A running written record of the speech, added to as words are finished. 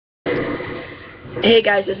Hey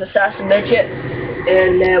guys, it's Assassin Midget,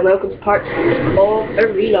 and welcome to part of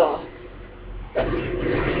Arena.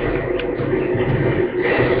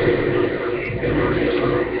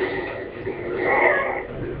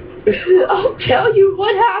 I'll tell you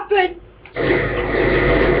what happened.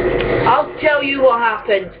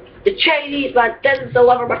 The Chinese man didn't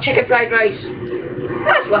deliver my chicken fried rice.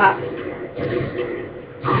 That's what happened.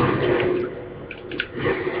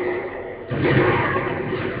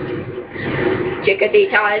 Chickadee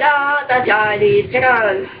China, the Chinese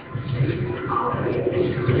chicken.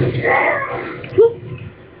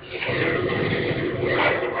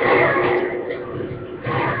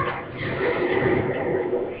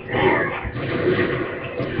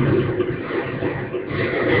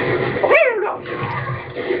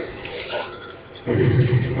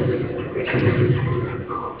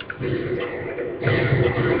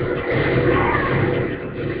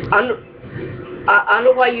 I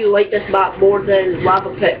know why you like this map more than Lava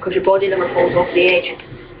Pit, because your body never falls off the edge.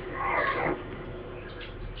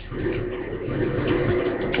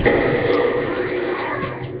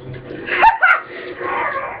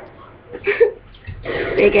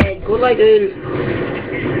 Big head, go like this.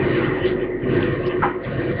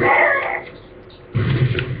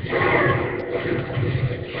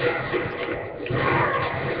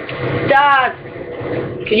 Dad!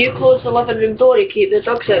 Can you close the living room door and keep the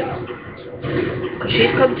dogs out? Because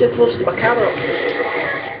she's come too close to my camera.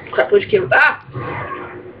 Crap, push camera. Ah!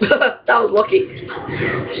 That was lucky.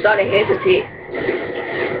 Starting to hesitate.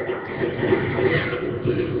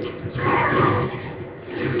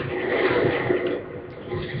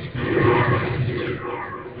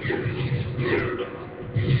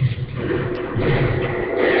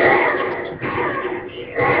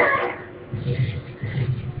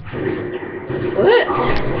 What?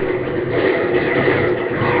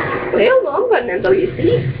 Well, long button NWC.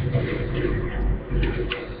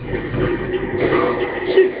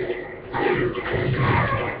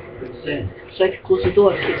 So I can close the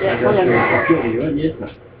door, keep that running.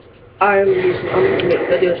 I'm using to make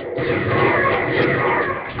videos.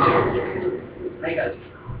 Hi guys.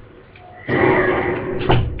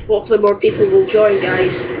 Hopefully more people will join,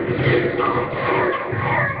 guys.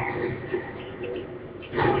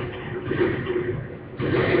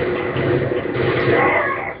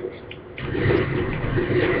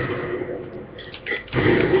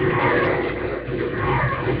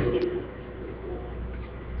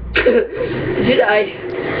 Did I?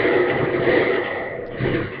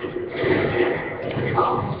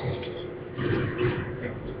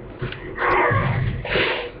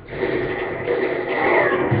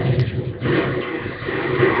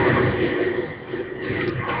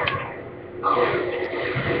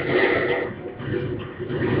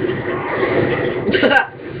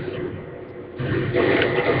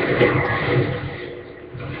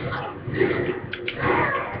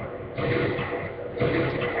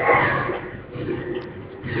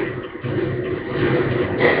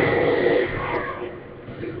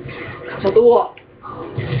 Casador.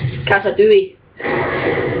 Casadui.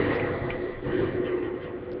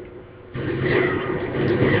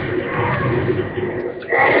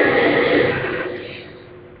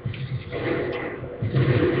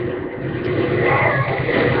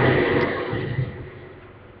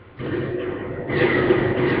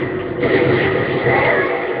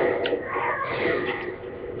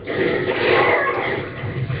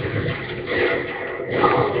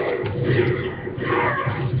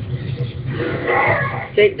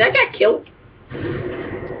 Did that get killed?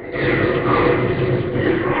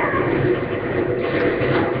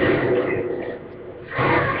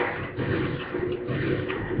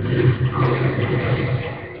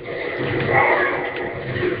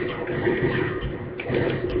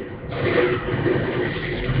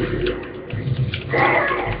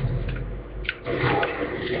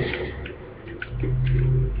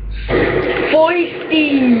 Foisty!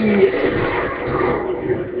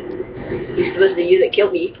 This was the you that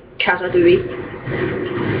killed me, Casadui.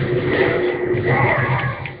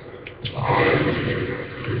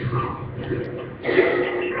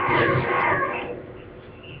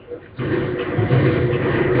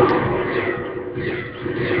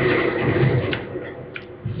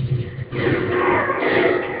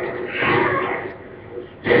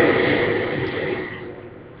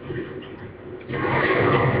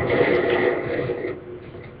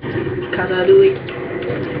 Casadui.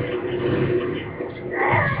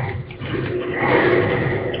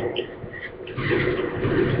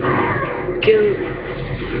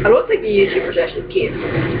 I don't think you use your possession key.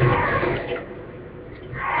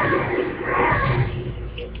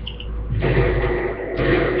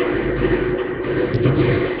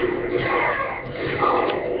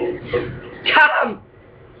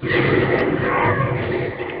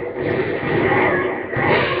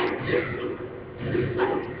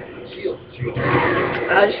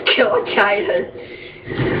 China.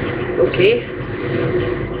 Okay.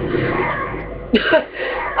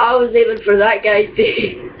 I was aiming for that guy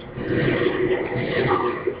too.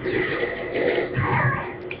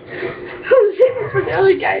 I was aiming for the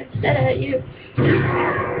other guy instead of at you.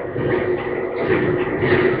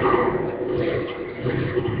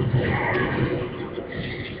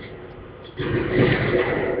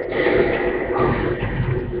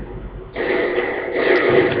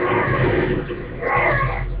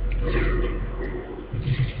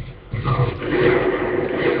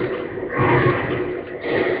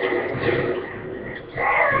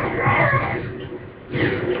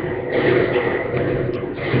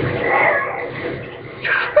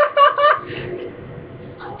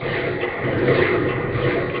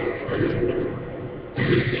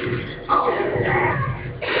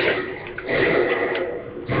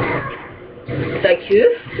 Thank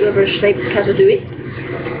you, whoever sniped Kazadui.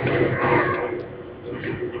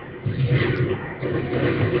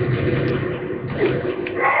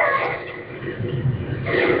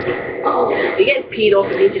 You're getting peed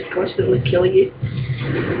off and he's just constantly killing you.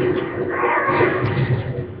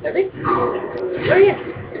 Ready? Where are you?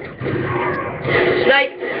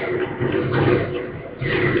 Snipe!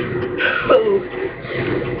 Oh.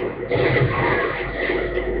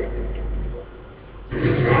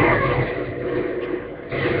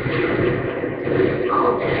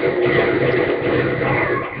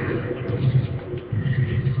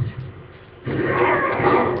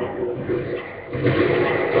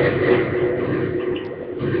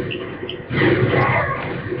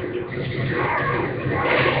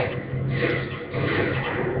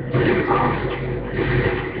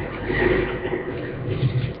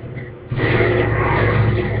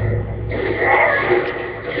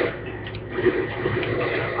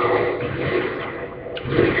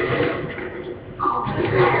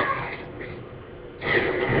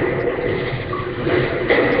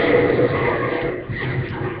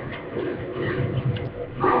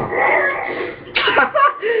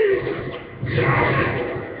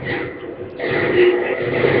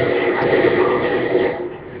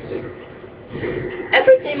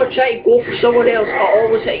 Every time I try to go for someone else, I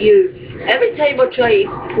always hit you. Every time I try to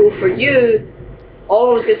go for you, I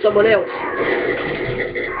always get someone else.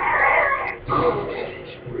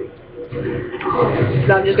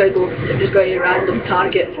 No, I'm just going to random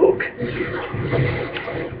target folk.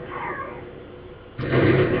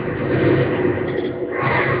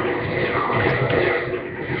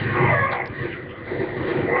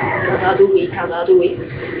 Canadui.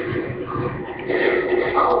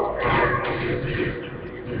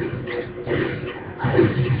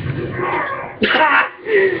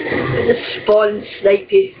 It just spawned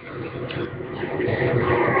snipey.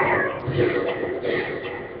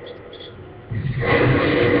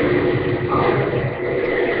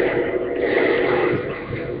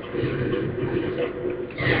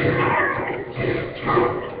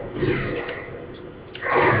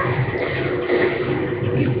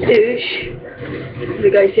 Douche. The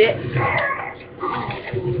guy said.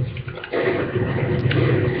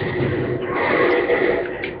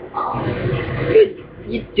 Good,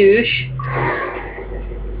 you douche.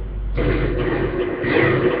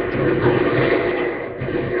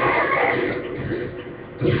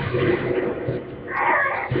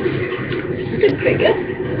 You did pretty good.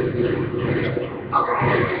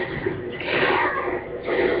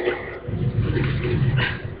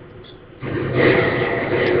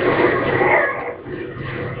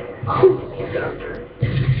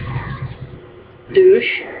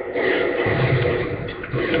 Douche.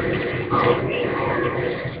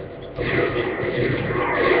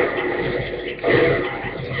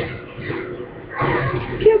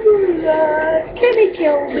 Can he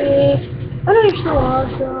kill me? I know you're so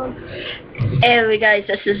awesome. Anyway guys,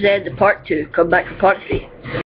 this is the part 2. Come back for part 3.